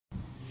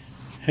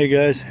Hey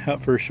guys,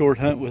 out for a short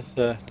hunt with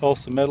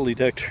Tulsa metal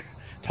detector,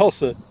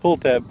 Tulsa pull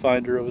tab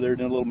finder over there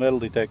doing a little metal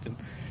detecting,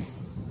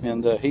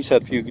 and he's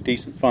had a few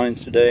decent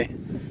finds today.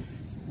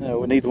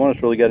 Neither one of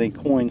us really got any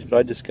coins, but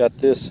I just got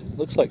this.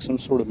 Looks like some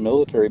sort of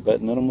military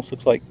button. It almost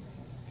looks like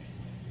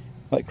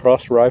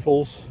crossed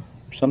rifles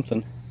or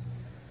something.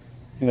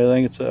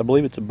 Anyway, I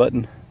believe it's a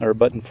button or a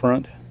button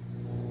front.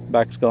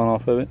 Back's gone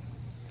off of it.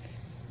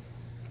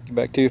 Get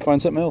back to you, find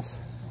something else.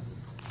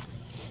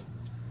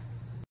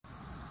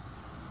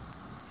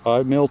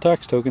 5mm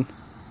tax token.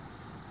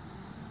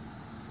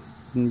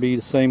 Wouldn't be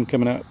the same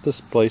coming out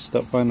this place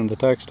without finding the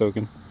tax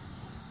token.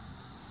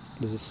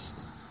 This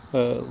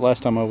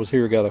last time I was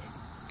here got a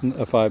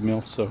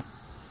 5mm, so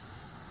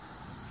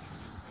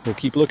we'll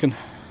keep looking.